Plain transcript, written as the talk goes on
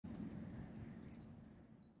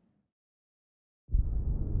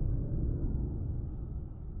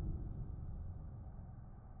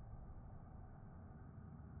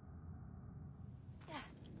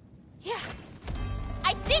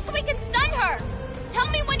think we can stun her! Tell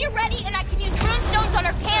me when you're ready and I can use runestones on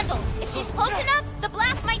her candles. If she's close enough, the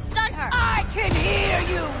blast might stun her. I can hear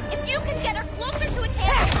you! If you can get her closer to a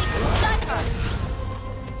candle, we can stun her.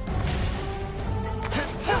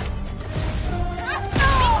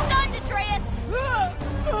 Be stunned, Atreus!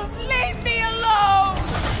 Leave me alone!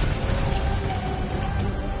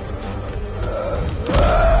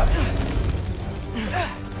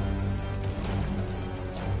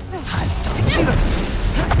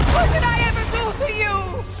 What did I ever do to you?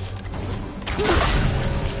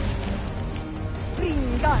 Spring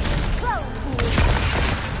gun, cloud pool.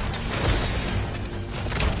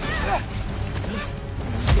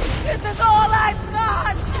 This is all I've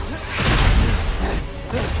got!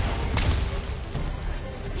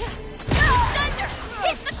 Thunder!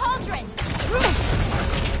 Hit the cauldron!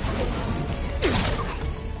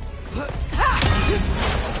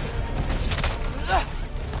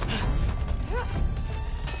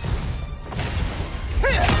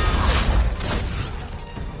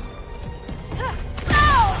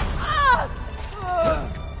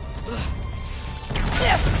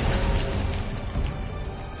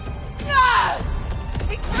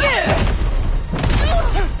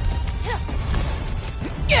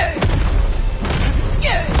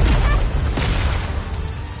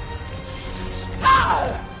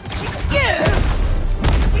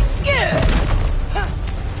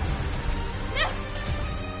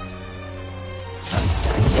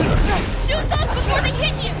 Shoot those before they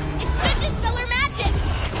hit you! It should dispel her magic!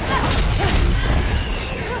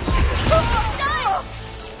 Done!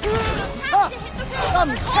 You'll have to hit the roof on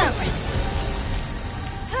her cauldron!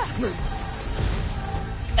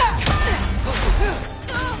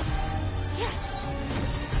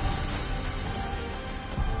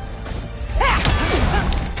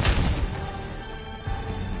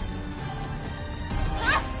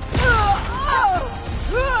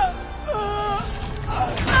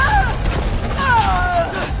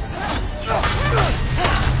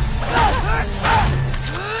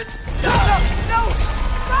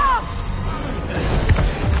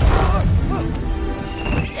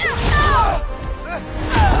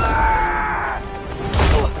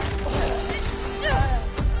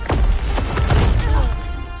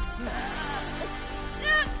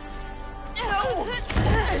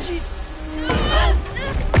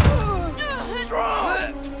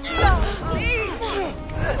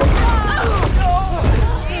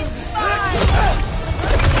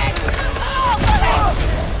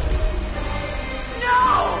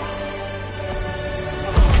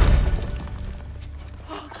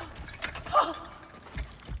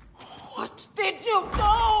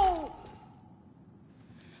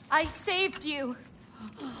 I saved you.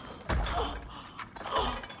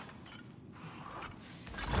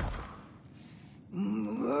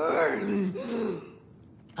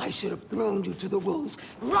 I should have thrown you to the wolves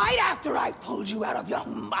right after I pulled you out of your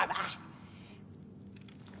mother.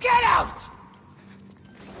 Get out!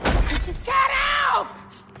 Just get out!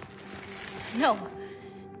 No.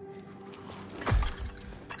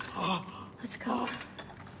 Let's go.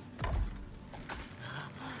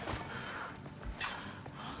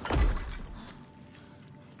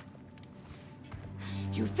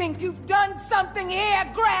 You think you've done something here,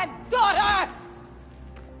 granddaughter?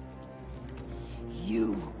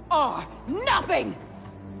 You are nothing!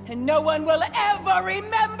 And no one will ever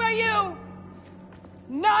remember you!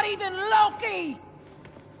 Not even Loki!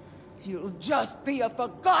 You'll just be a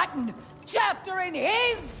forgotten chapter in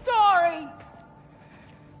his story!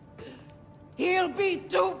 He'll be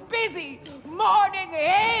too busy mourning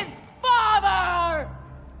his father!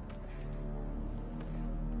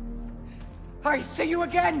 I see you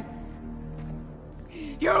again!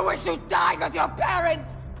 You wish you died with your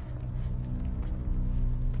parents!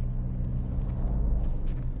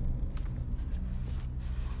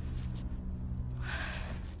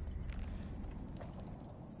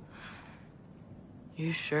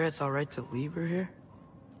 You sure it's all right to leave her here?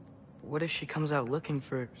 What if she comes out looking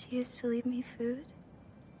for... She used to leave me food.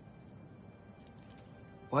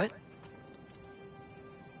 What?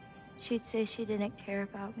 She'd say she didn't care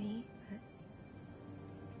about me, but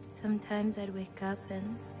sometimes I'd wake up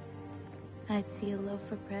and I'd see a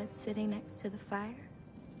loaf of bread sitting next to the fire.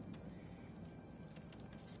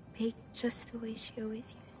 Just baked just the way she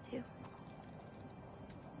always used to.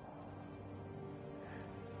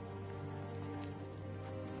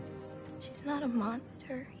 She's not a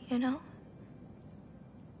monster, you know?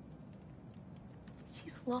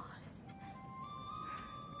 She's lost.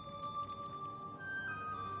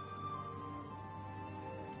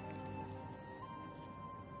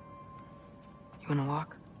 You wanna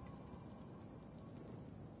walk?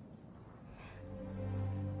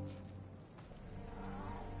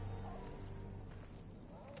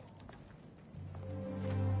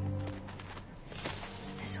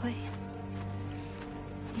 this way.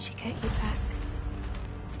 We should get you back.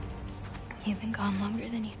 You've been gone longer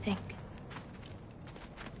than you think.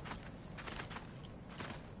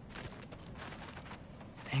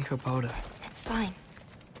 Kubota. It's fine.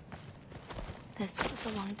 This was a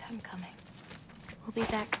long time coming. We'll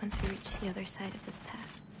be back once we reach the other side of this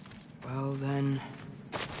path. Well then,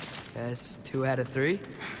 guess 2 out of 3?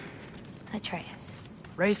 Atreus.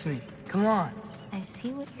 Race me, come on. I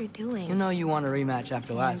see what you're doing. You know you want a rematch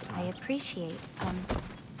after last And time. I appreciate,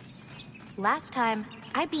 last time,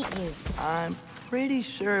 I beat you. I'm pretty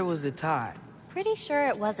sure it was a tie. Pretty sure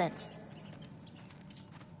it wasn't.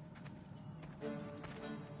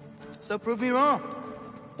 So prove me wrong.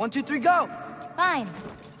 1, 2, 3, go! Fine.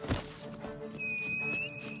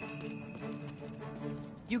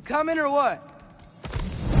 You coming or what?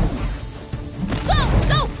 Go!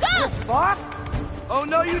 Go! Go! Fox? Oh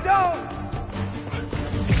no you don't!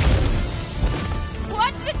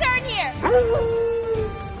 Watch the turn here!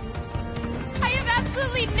 I have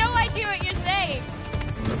absolutely no idea what you're saying.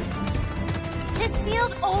 This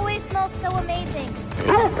field always smells so amazing.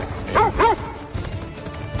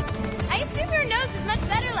 I assume your nose is much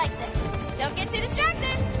better like this. Don't get too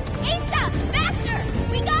distracted. Asa! Faster!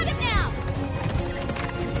 We got him now!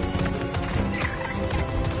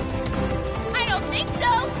 I don't think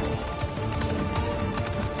so!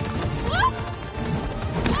 Whoop!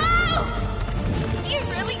 Whoa! You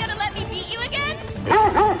really gonna let me beat you again? Whoa!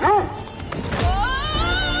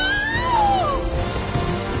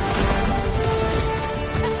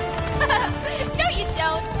 No, you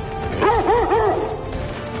don't.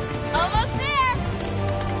 Almost there!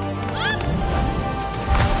 Oops!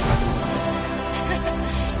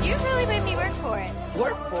 You really made me work for it.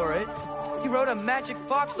 Work for it? You rode a magic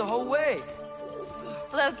fox the whole way.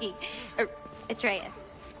 Loki. Atreus.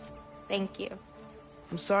 Thank you.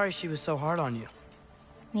 I'm sorry she was so hard on you.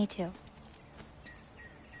 Me too.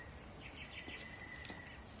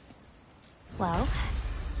 Well,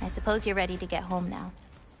 I suppose you're ready to get home now.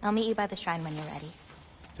 I'll meet you by the shrine when you're ready.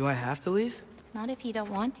 Do I have to leave? Not if you don't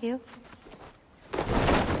want to.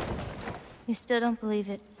 You still don't believe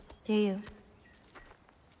it, do you?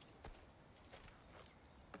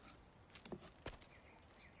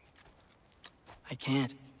 I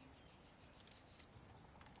can't.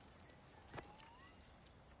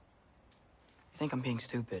 I think I'm being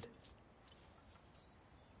stupid.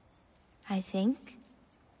 I think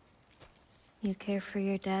you care for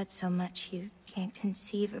your dad so much you can't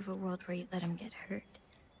conceive of a world where you let him get hurt.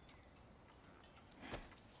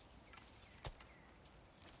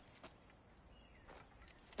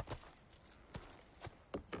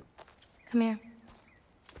 Come here.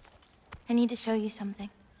 I need to show you something.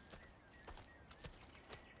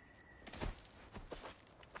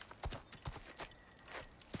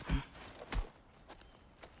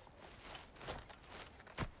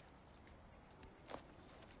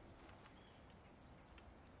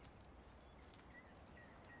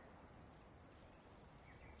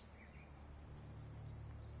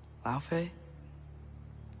 Laufey?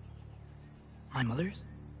 My mother's?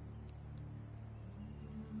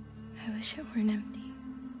 I wish it weren't empty,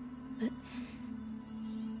 but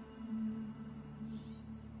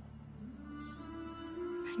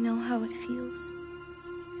I know how it feels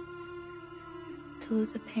to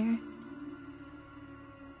lose a parent,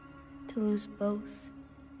 to lose both.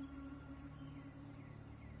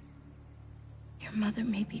 Your mother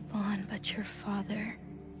may be gone, but your father,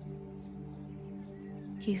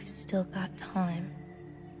 you've still got time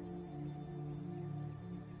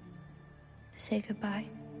to say goodbye.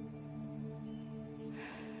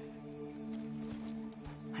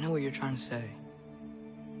 I know what you're trying to say.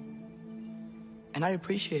 And I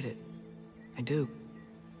appreciate it. I do.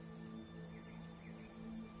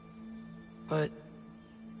 But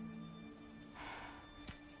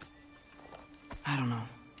I don't know.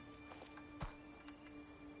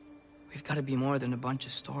 We've got to be more than a bunch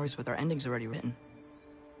of stories with our endings already written.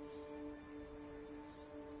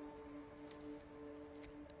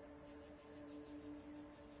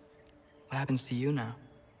 What happens to you now?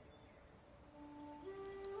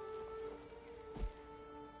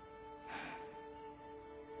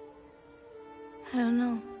 I don't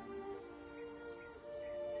know.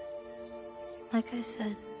 Like I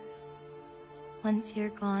said, once you're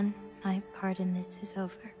gone, my part in this is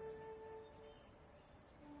over.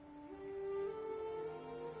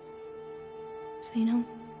 So,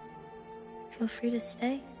 feel free to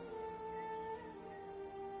stay.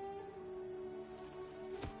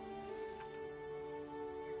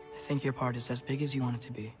 I think your part is as big as you want it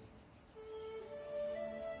to be.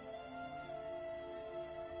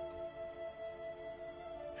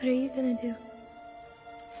 What are you gonna do?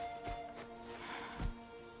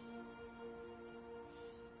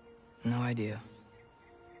 no idea.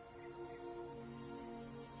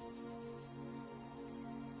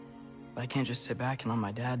 But I can't just sit back and let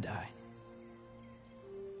my dad die.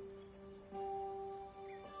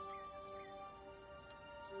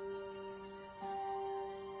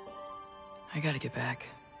 I gotta get back.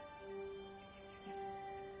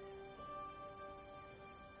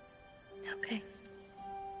 Okay.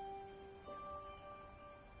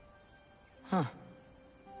 Huh.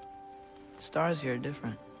 Stars here are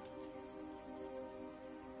different.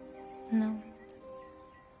 No.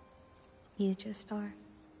 You just are.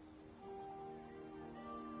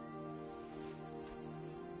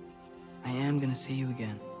 I am gonna see you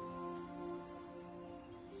again.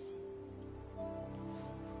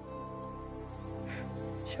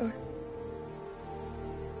 Sure.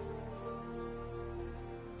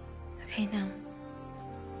 Okay, now.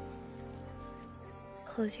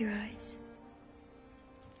 Close your eyes.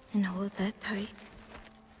 And hold that tight.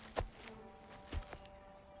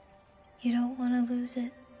 You don't want to lose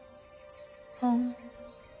it. Home.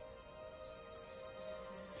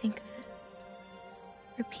 Think of it.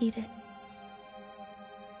 Repeat it.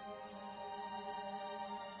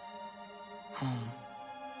 Home.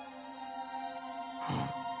 Home.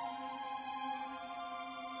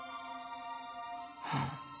 Home.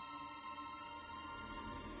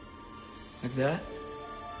 Like that?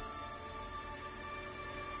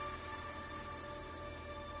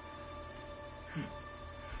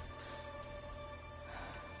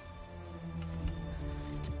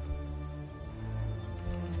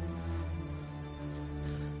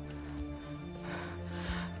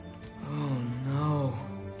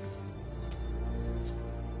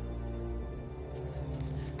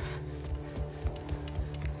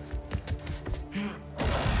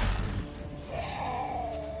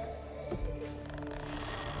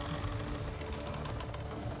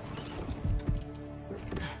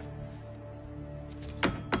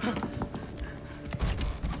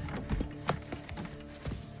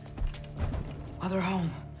 Other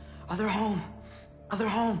home. Other home. Other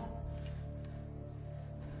home.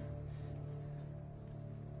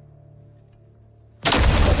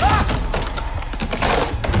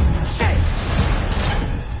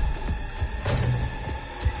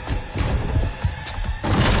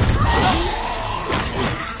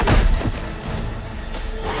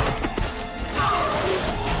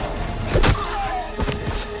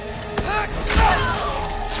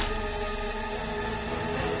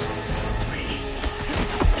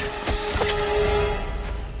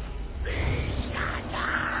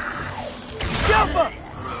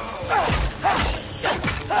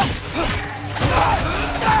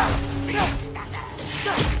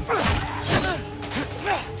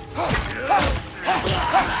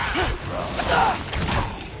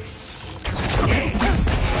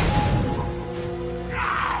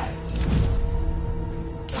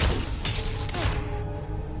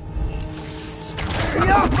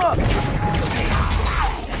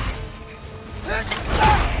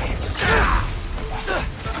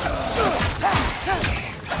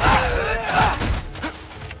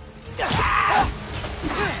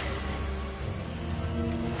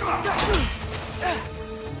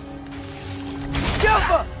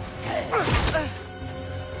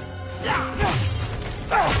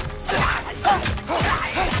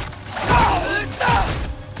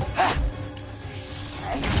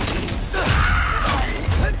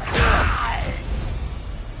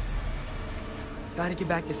 Gotta get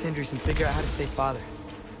back to Sindri's and figure out how to save Father.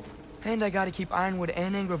 And I gotta keep Ironwood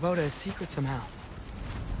and Angrboda a secret somehow.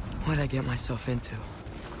 What'd I get myself into?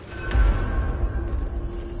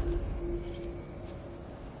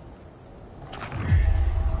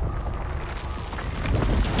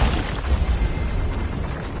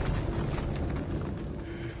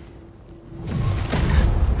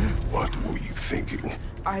 What were you thinking?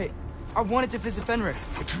 I wanted to visit Fenrir.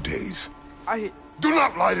 For 2 days? I... Do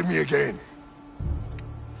not lie to me again!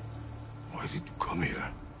 Why did you come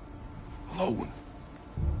here? Alone?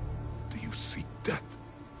 Do you seek death?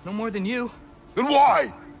 No more than you. Then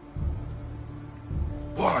why?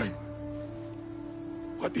 Why?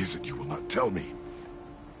 What is it you will not tell me?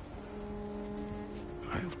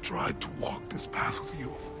 I have tried to walk this path with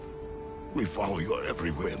you. We follow your every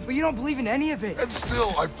whim. But you don't believe in any of it. And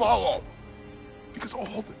still I follow. Because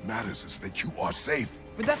all that matters is that you are safe.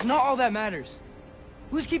 But that's not all that matters.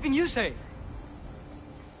 Who's keeping you safe?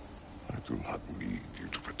 I do not need you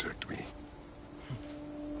to protect me.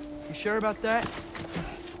 You sure about that?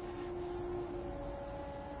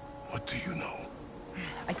 What do you know?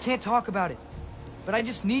 I can't talk about it. But I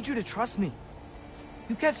just need you to trust me.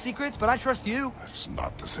 You kept secrets, but I trust you. That's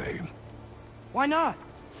not the same. Why not?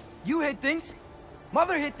 You hid things.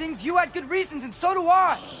 Mother hid things, you had good reasons, and so do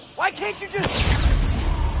I. Why can't you just...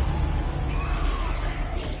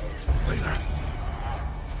 Later.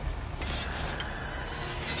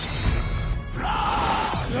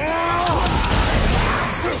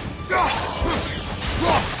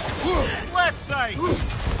 Left side!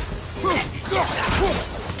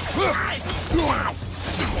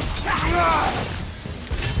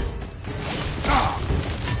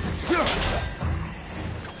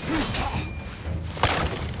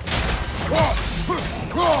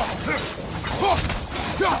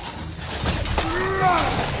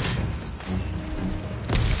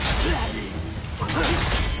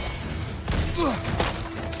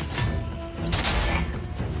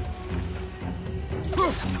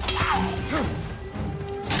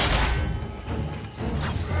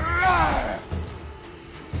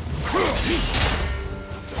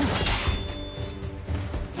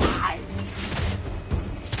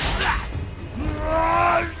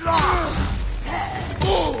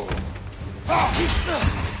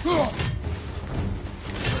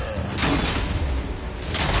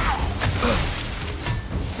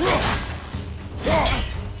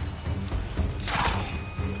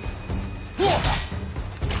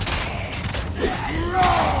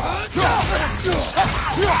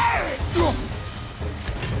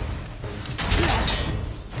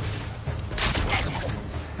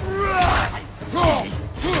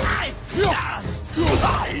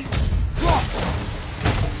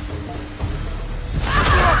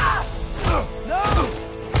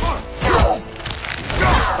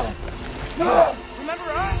 Remember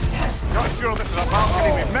us? Not sure this is a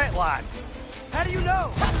balcony we've met, lad. How do you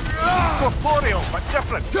know? Corporeal, but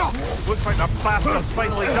different. Looks like the bastard's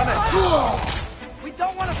finally done it. We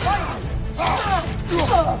don't want to fight!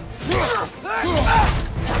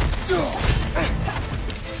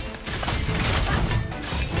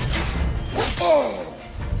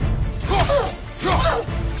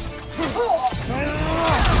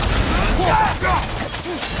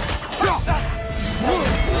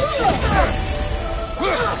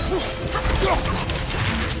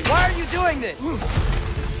 Why are you doing this?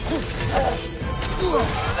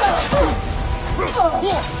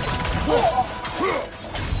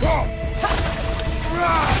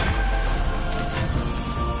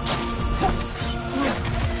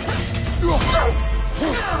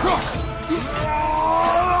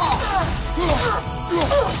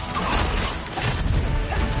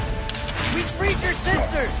 We freed your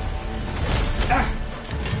sister!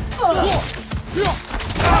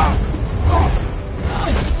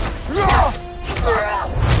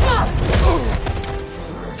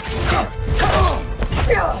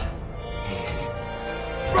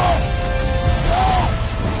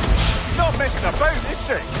 She's not messing about, is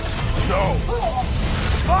she? No!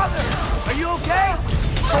 Father! Are you okay?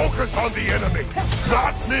 Focus on the enemy,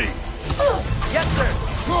 not me! Yes, sir!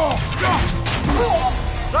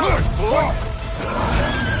 That was close.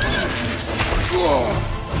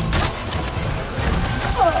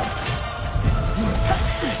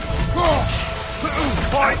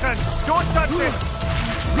 Poison! Don't touch it!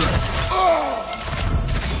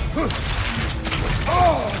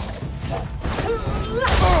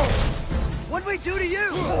 What'd we do to you?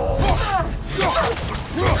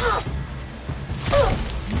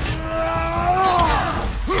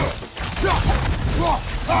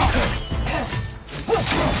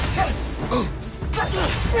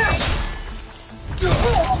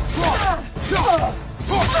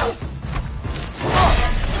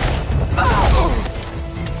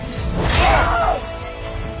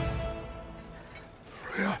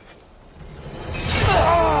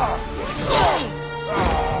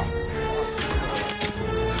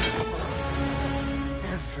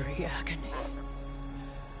 Every agony.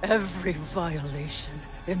 Every violation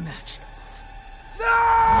imaginable.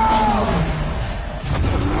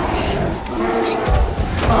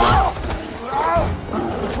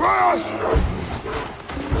 Atreus!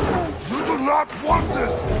 You do not want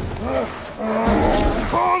this!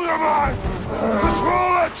 Call your mind!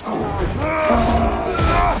 Control it!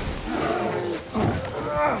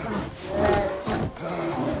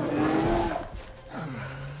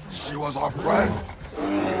 She was our friend.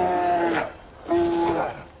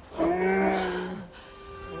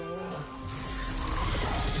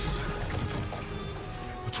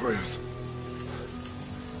 Atreus.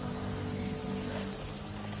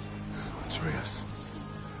 Atreus.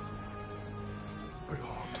 Are you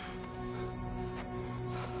harmed?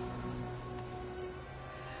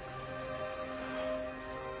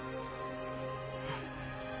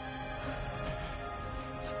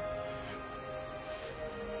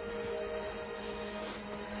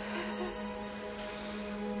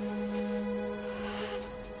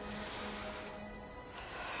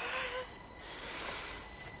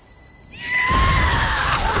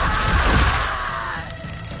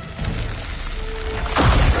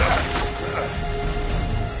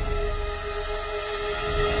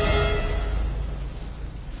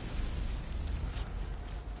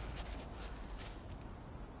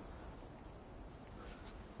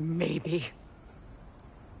 Maybe.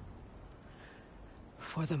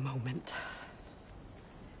 For the moment.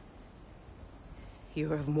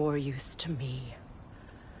 You're of more use to me.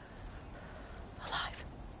 Alive.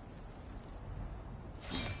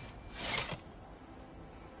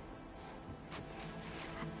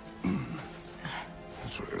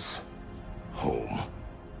 This home.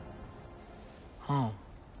 Home?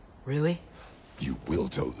 Really? You will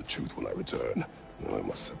tell the truth when I return. Now I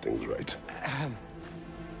must set things right.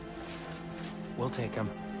 We'll take him.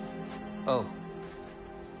 Oh,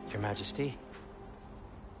 Your Majesty.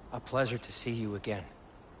 A pleasure to see you again.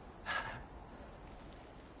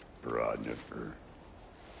 Rodnifer.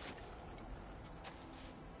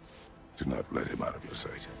 Do not let him out of your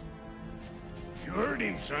sight. You heard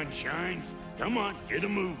him, Sunshine. Come on, get a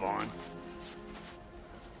move on.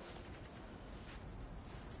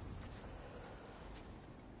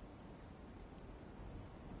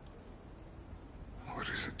 What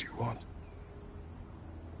is it you want?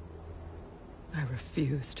 I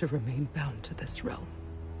refuse to remain bound to this realm.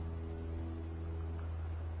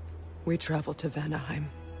 We travel to Vanaheim.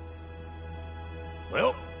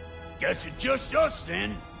 Well, guess it's just us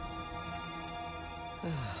then.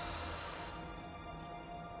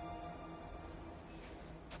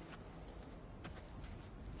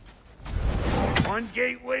 One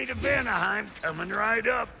gateway to Vanaheim coming right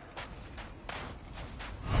up.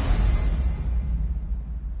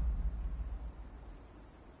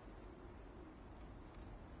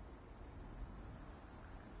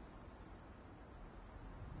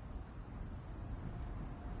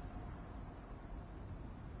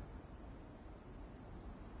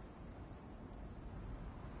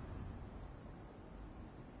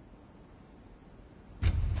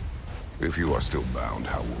 If you are still bound,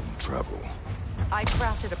 how will you travel? I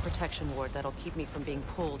crafted a protection ward that'll keep me from being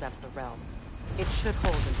pulled out of the realm. It should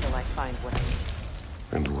hold until I find what I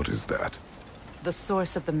need. And what is that? The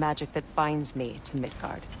source of the magic that binds me to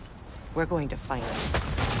Midgard. We're going to find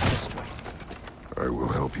it. Destroy it. I will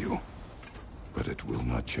help you. But it will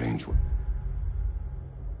not change what...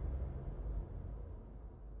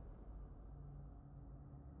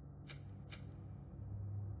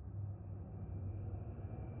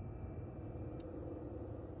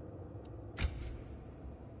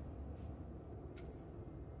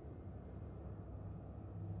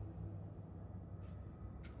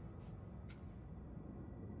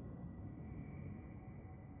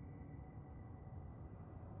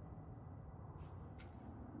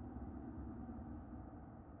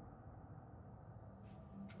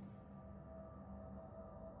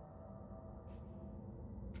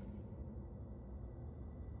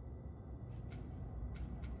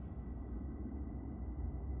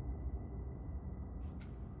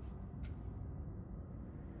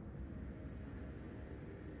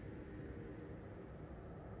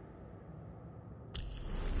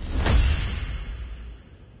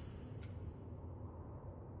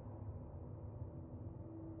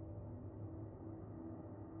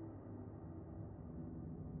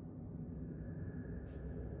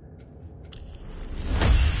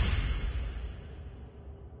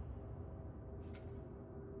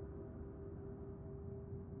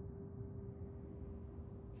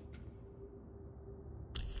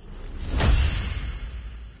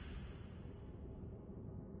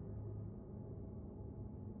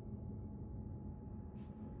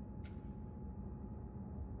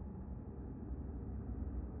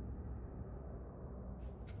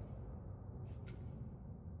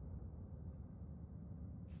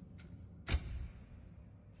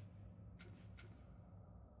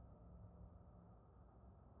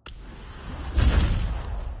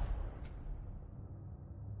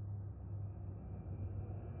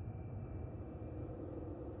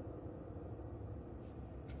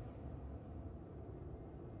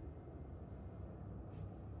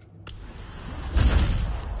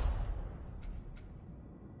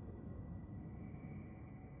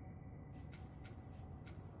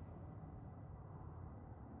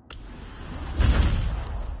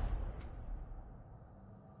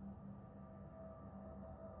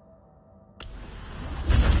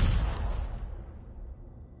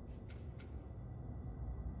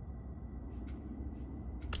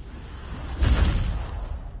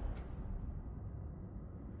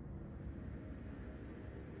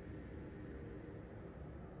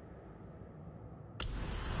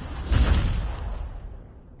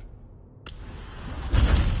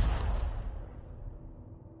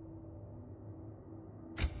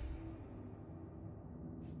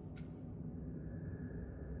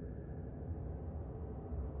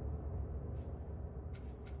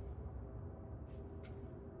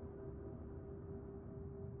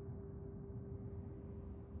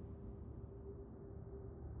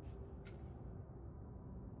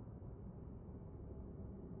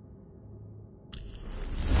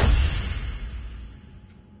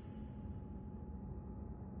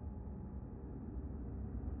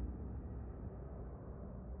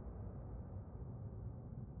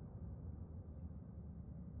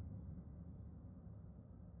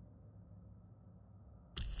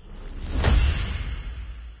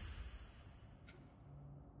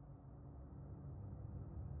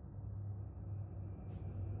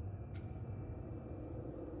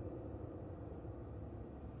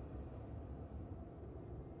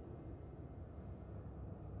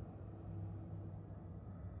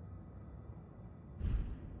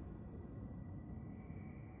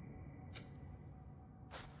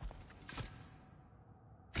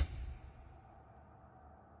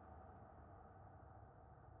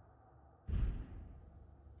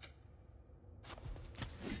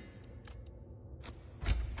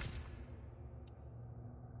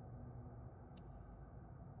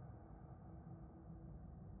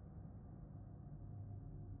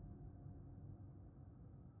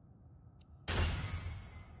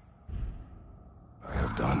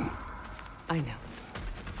 I know.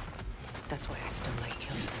 That's why I still like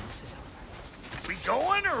killing when this is over. We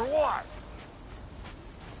going or what?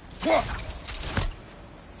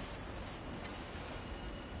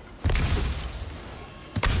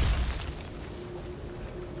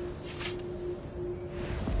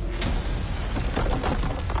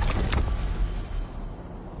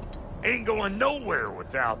 Ain't going nowhere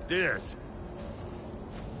without this.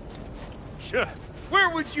 Where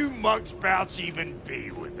would you mugspouts even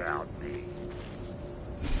be without me?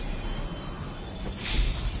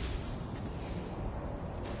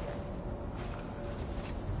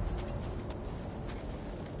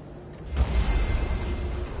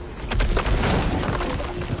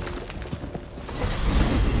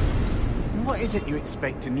 What is it you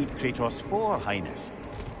expect to need Kratos for, Highness?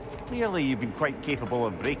 Clearly you've been quite capable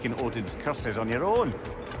of breaking Odin's curses on your own.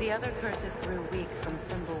 The other curses grew weak from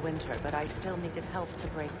Fimbulwinter, but I still needed help to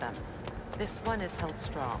break them. This one is held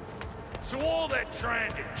strong. So all that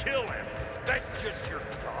trying to kill him, that's just your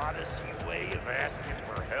goddessy way of asking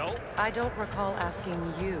for help? I don't recall asking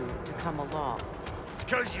you to come along.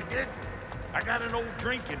 Because you didn't. I got an old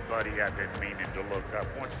drinking buddy I've been meaning to look up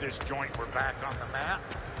once this joint were back on the map.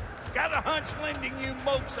 Got a hunch lending you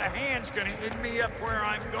mokes a hand's gonna end me up where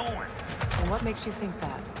I'm going. And what makes you think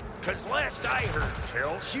that? Because last I heard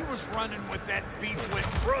tell, she was running with that beat-wit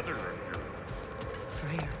brother of yours.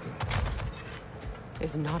 Freyr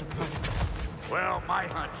is not a part of this. Well, my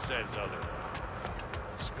hunch says otherwise.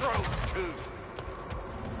 Scrooge, too.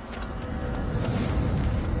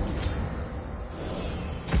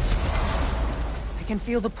 I can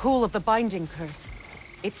feel the pull of the binding curse.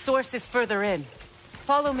 Its source is further in.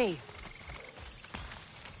 Follow me.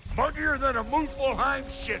 Muggier than a Muspelheim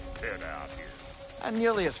shit pit out here. And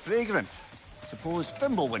nearly as fragrant. Suppose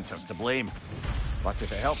Fimbulwinter's to blame. But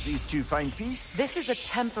if it helps these two find peace... This is a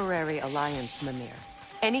temporary alliance, Mimir.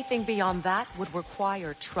 Anything beyond that would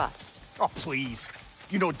require trust. Oh, please.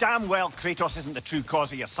 You know damn well Kratos isn't the true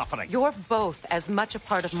cause of your suffering. You're both as much a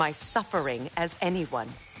part of my suffering as anyone.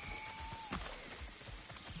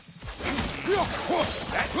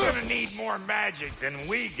 That's gonna need more magic than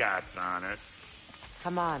we got on us.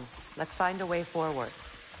 Come on, let's find a way forward.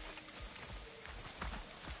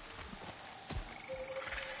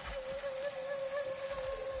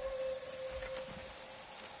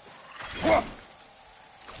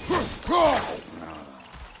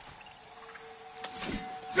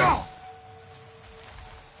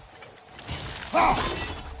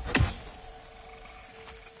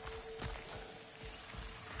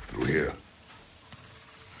 Through here.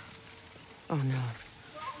 Oh no.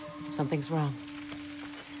 Something's wrong.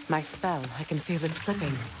 My spell, I can feel it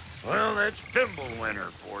slipping. Well, that's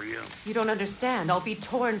Fimbulwinter for you. You don't understand. I'll be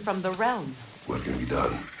torn from the realm. What can be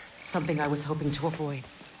done? Something I was hoping to avoid.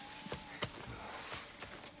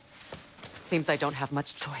 Seems I don't have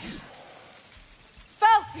much choice.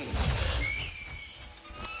 Falky!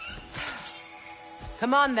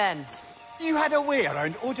 Come on, then. You had a way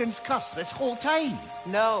around Odin's curse this whole time?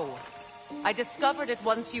 No. I discovered it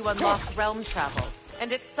once you unlocked realm travel,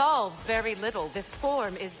 and it solves very little. This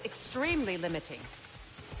form is extremely limiting.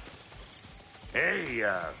 Hey,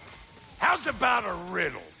 how's about a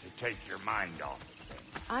riddle to take your mind off of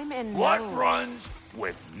things? I'm in What no... runs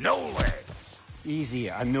with no legs? Easy,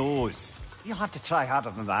 a nose. You'll have to try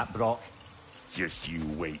harder than that, Brock. Just you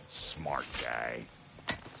wait, smart guy.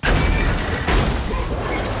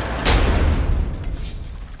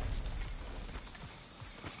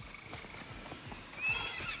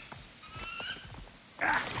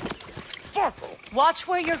 Fuckle! Watch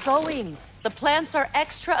where you're going. The plants are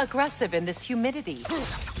extra aggressive in this humidity.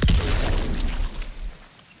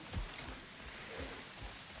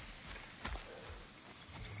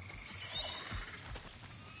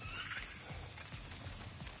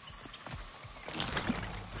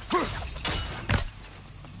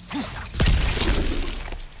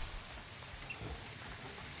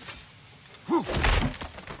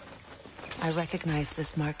 I recognize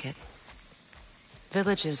this market.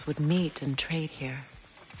 Villages would meet and trade here.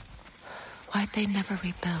 Why'd they never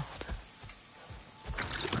rebuild?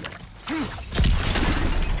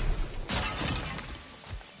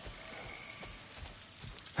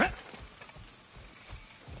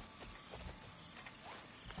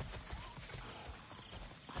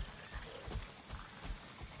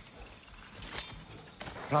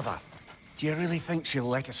 Brother, do you really think she'll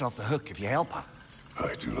let us off the hook if you help her?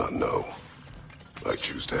 I do not know. I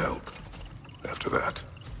choose to help. After that,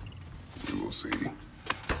 you will see. A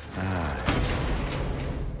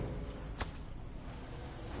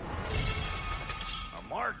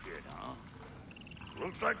market, huh?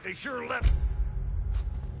 Looks like they sure left.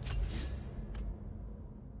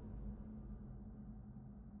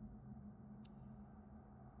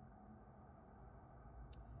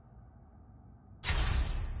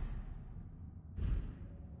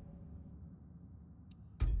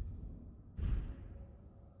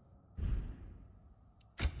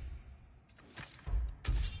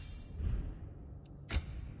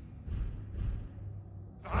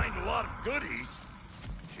 lot of goodies.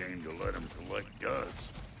 Shame to let him collect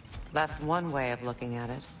dust. That's one way of looking at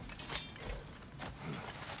it.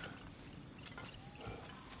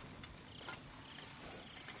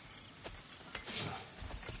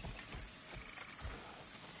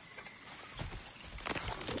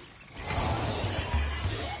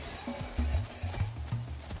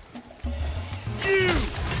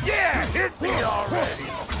 Yeah, hit me already!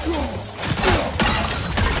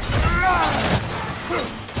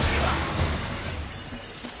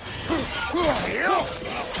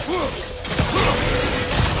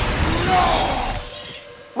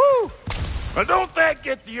 Woo! Well, don't that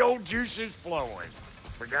get the old juices flowing?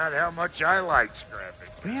 Forgot how much I like scrapping.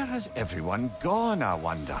 Where has everyone gone, I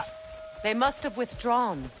wonder? They must have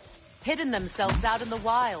withdrawn, hidden themselves out in the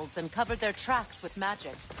wilds and covered their tracks with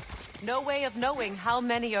magic. No way of knowing how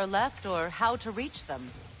many are left or how to reach them.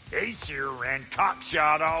 Aesir ran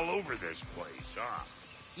cockshot all over this place, huh?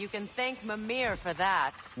 You can thank Mimir for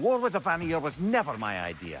that. War with the Vanir was never my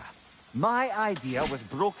idea. My idea was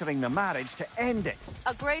brokering the marriage to end it.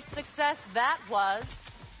 A great success that was.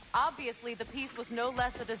 Obviously, the peace was no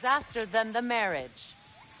less a disaster than the marriage.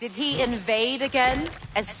 Did he invade again,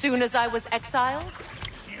 as soon as I was exiled?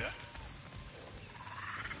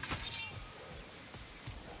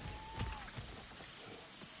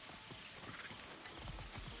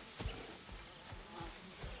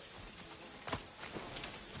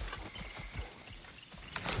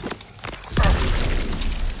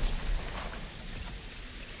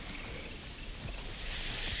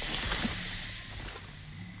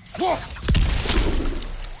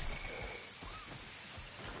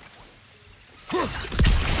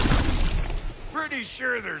 Pretty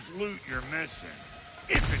sure there's loot you're missing.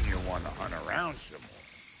 If you want to hunt around some more.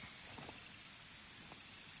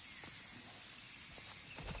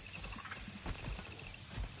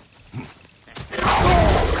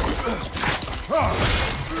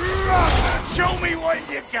 Show me what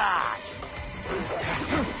you got!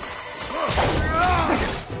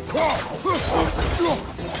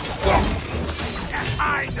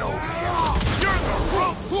 I know you. You're the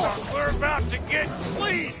rope smuggler about to get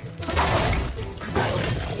clean.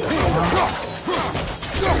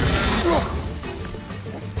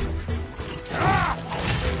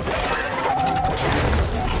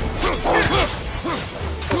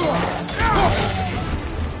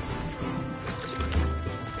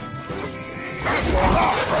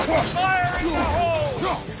 Fire in the hole!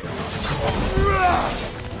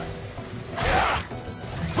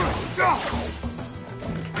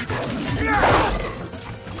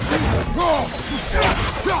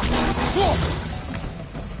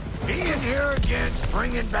 Being here again's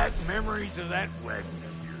bringing back memories of that wedding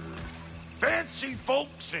of yours. Fancy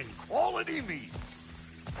folks and quality meats.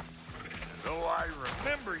 Though I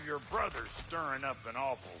remember your brother stirring up an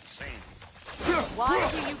awful scene. Why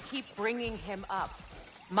do you keep bringing him up?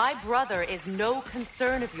 My brother is no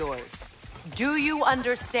concern of yours. Do you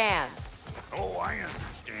understand? Oh, I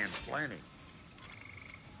understand plenty.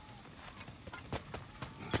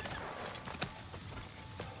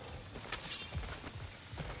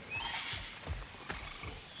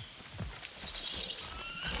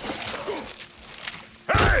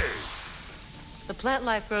 Hey! The plant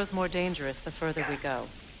life grows more dangerous the further we go.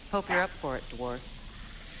 Hope you're up for it, dwarf.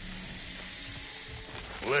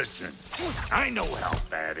 Listen, I know how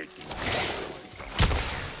bad it can be.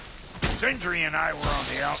 Sindri and I were on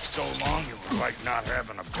the out so long it was like not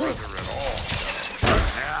having a brother at all.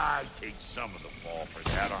 I take some of the fall for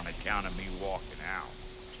that on account of me walking out.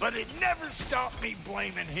 But it never stopped me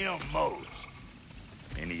blaming him most.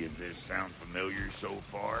 Any of this sound familiar so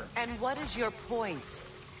far? And what is your point?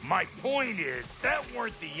 My point is, that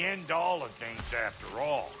weren't the end-all of things after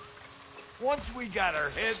all. Once we got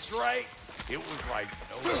our heads right, it was like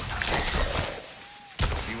no.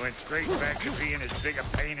 He went straight back to being as big a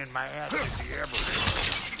pain in my ass as he ever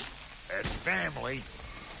is. As family,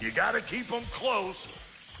 you gotta keep them close,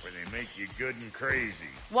 or they make you good and crazy.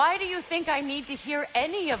 Why do you think I need to hear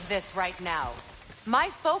any of this right now? My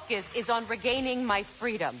focus is on regaining my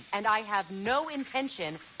freedom, and I have no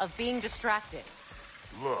intention of being distracted.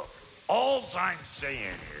 Look, all I'm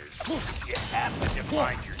saying is, if you happen to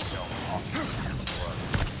find yourself off your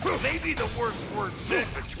blood, maybe the worst word said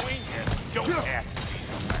between you don't have to be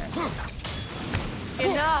the last.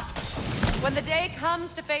 Enough! When the day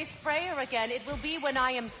comes to face Freyr again, it will be when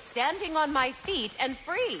I am standing on my feet and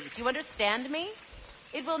free. Do you understand me?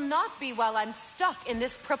 It will not be while I'm stuck in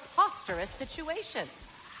this preposterous situation.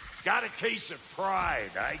 Got a case of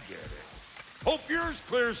pride, I get it. Hope yours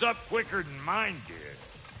clears up quicker than mine did.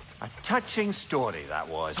 A touching story, that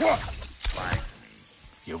was. Like me.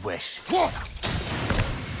 You wish.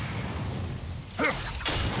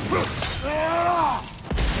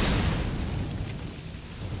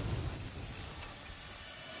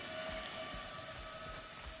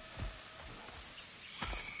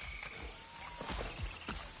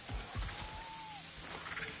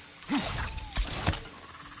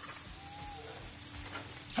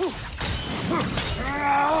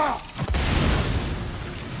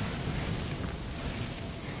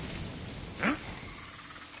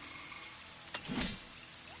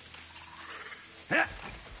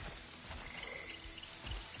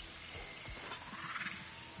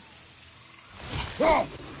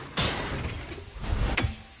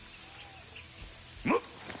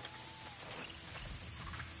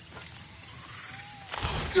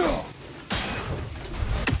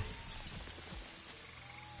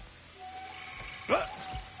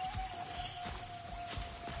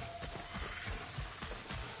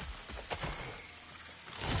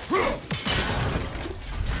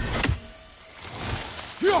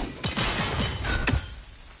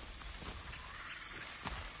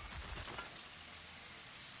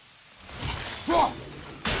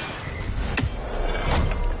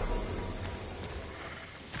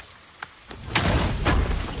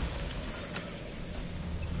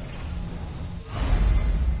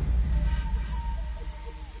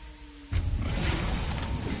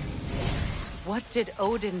 What did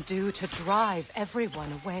Odin do to drive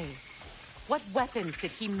everyone away? What weapons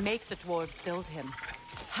did he make the dwarves build him?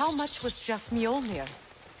 How much was just Mjolnir?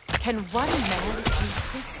 Can one man do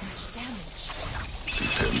this much damage?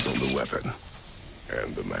 Depends on the weapon.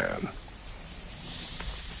 And the man.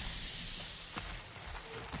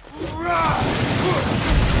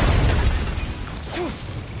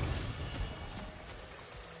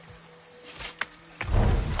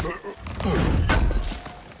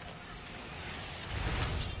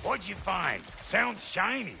 What'd you find? Sounds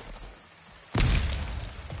shiny.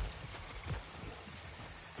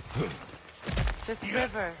 This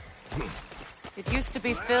river. It used to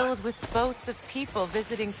be filled with boats of people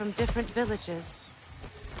visiting from different villages.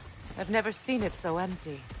 I've never seen it so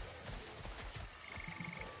empty.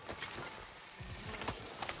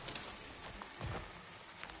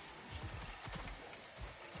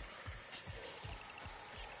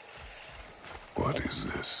 What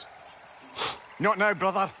is this? Not now,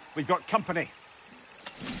 brother. We've got company.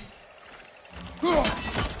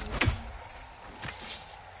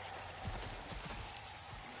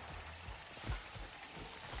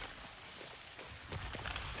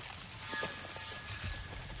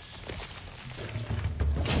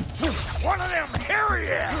 One of them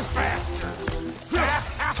hairy-ass bastards!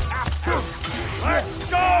 Let's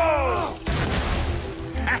go!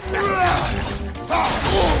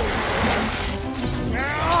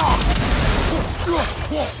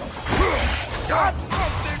 Got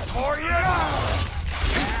something for you!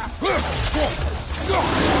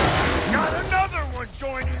 Got another one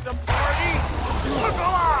joining the party! Look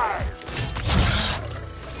alive!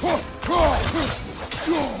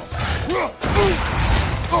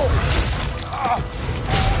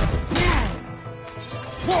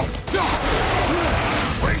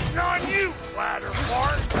 Waiting on you,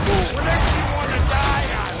 Flatterfart! Whenever you want to die,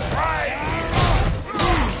 I'm right here!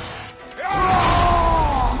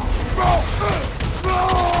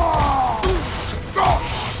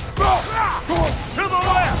 To the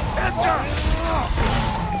left! Heads up!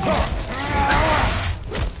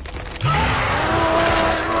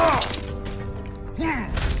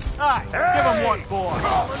 Aye, give him what for.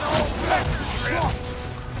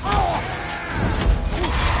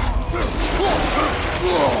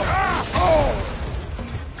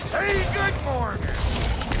 Hey, good morning!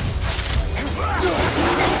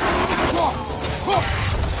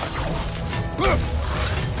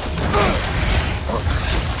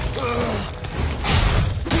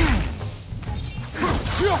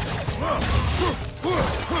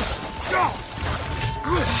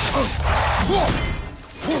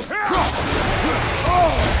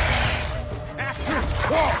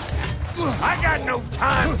 I got no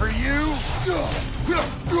time for you!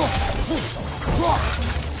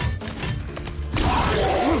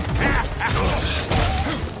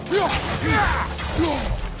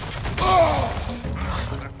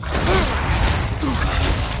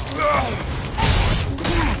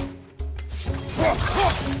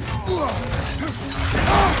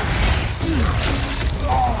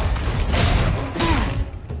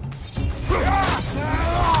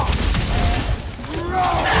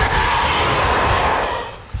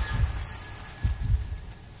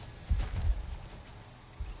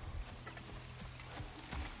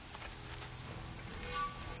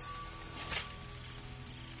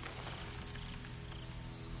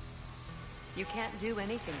 You can't do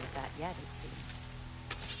anything with that yet, it seems.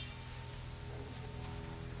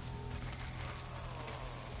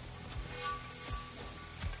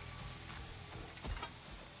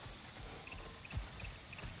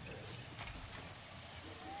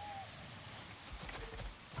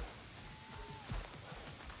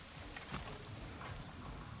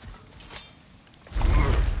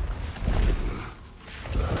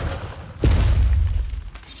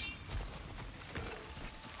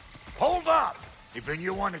 If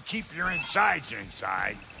you want to keep your insides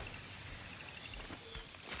inside.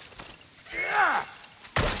 Yeah!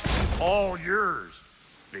 All yours,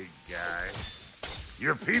 big guy.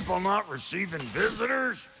 Your people not receiving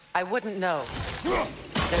visitors? I wouldn't know.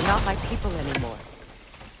 They're not my people anymore.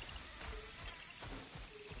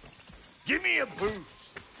 Give me a boost.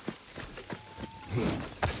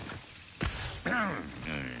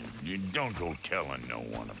 You don't go telling no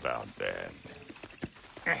one about that.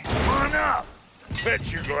 Come on up.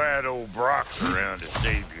 Bet you're glad old Brock's around to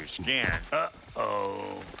save your skin.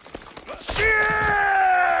 Uh-oh. Shit!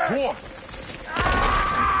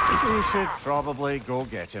 We should probably go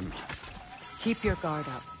get him. Keep your guard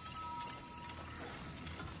up.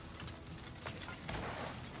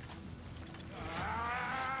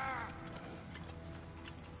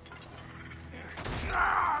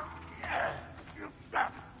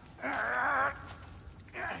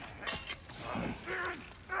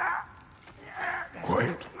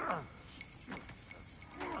 Quiet.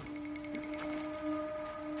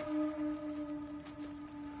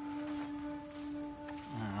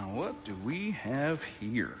 What do we have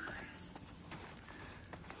here?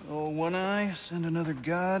 Oh, One Eye, send another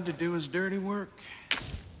god to do his dirty work?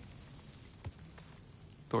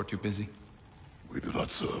 Thor too busy? We do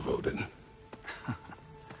not serve Odin.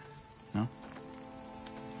 No?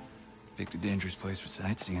 Picked a dangerous place for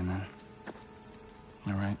sightseeing, then.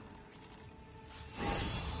 All right.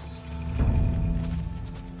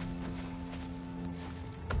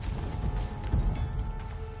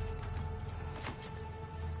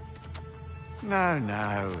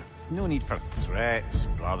 Now. No need for threats,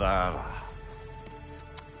 brother.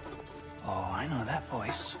 Oh, I know that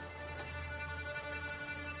voice.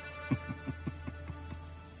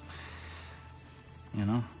 You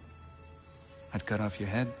know, I'd cut off your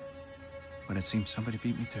head, but it seems somebody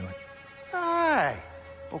beat me to it. Aye.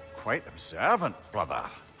 Oh, quite observant, brother.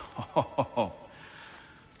 Oh,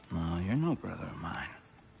 no, you're no brother of mine.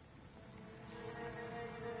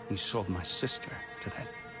 You sold my sister to that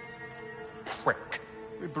prick.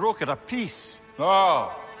 We broke it a piece.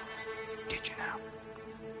 Oh! Did you now?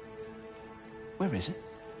 Where is it?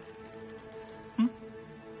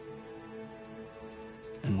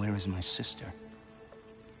 And where is my sister?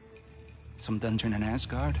 Some dungeon in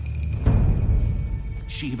Asgard?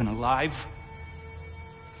 She even alive?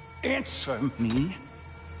 Answer me.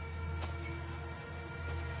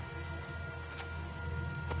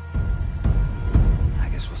 I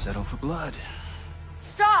guess we'll settle for blood.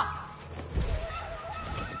 Stop!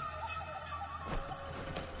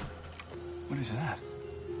 What is that?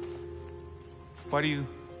 Why do you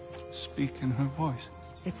speak in her voice?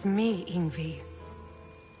 It's me, Ingvi.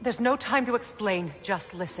 There's no time to explain,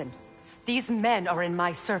 just listen. These men are in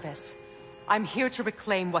my service. I'm here to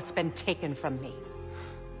reclaim what's been taken from me.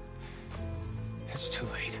 It's too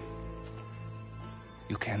late.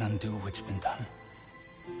 You can't undo what's been done.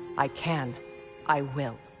 I can. I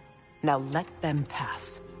will. Now let them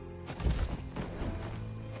pass.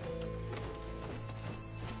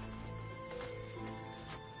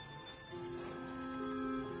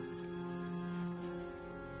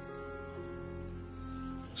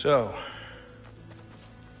 So,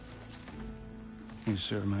 you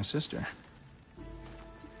serve my sister.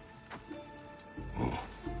 Oh.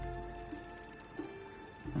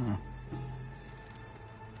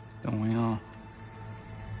 Don't we all?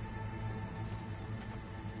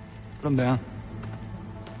 Put him down.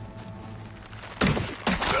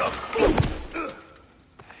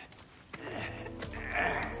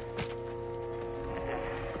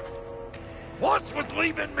 What's with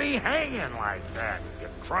leaving me hanging like that, you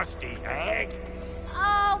crusty hag?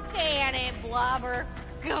 Oh, can it, Blubber?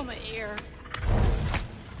 Come here.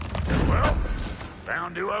 Well,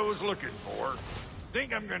 found who I was looking for.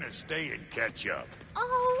 Think I'm gonna stay and catch up.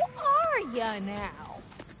 Oh, are ya now?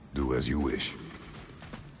 Do as you wish.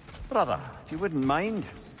 Brother, if you wouldn't mind,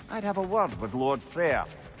 I'd have a word with Lord Freyr.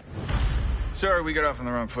 Sorry we got off on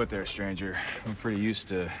the wrong foot there, stranger. I'm pretty used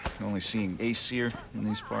to only seeing Aesir in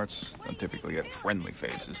these parts. Don't typically get friendly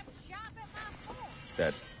faces.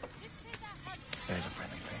 That is a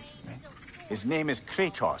friendly face, right? His name is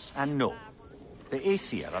Kratos, and no, the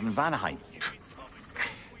Aesir are in Vanaheim.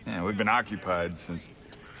 Yeah, we've been occupied since...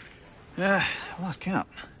 I lost count.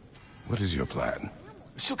 What is your plan?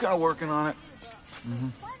 Still kind of working on it.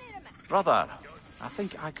 Brother, I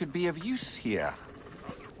think I could be of use here.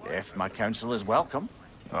 If my counsel is welcome.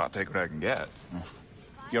 I'll take what I can get.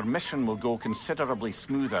 Your mission will go considerably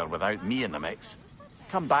smoother without me in the mix.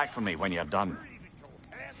 Come back for me when you're done.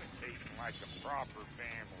 Advocating like a proper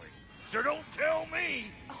family. So don't tell me.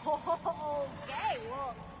 Okay,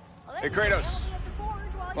 well... Hey, Kratos.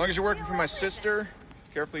 As long as you're working for my sister,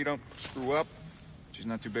 carefully you don't screw up. She's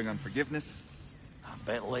not too big on forgiveness. A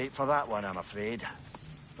bit late for that one, I'm afraid.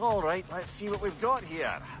 All right, let's see what we've got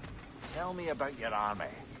here. Tell me about your army.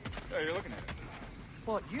 Oh, you're looking at it.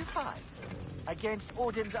 What, you fight? Against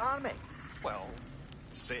Odin's army? Well,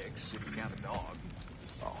 6 if you count a dog.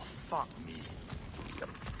 Oh, fuck me.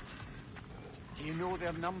 Do you know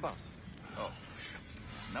their numbers? Oh,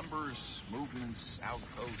 numbers, movements,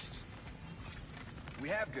 outposts. We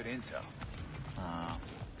have good intel.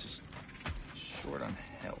 Just short on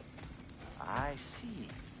help. I see.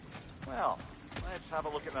 Well, let's have a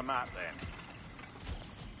look at the map then.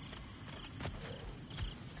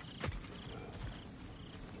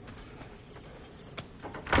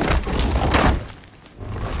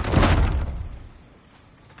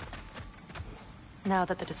 Now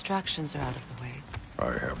that the distractions are out of the way,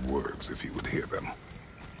 I have words if you would hear them.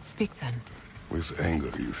 speak then. This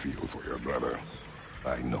anger you feel for your brother,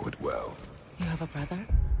 I know it well. You have a brother?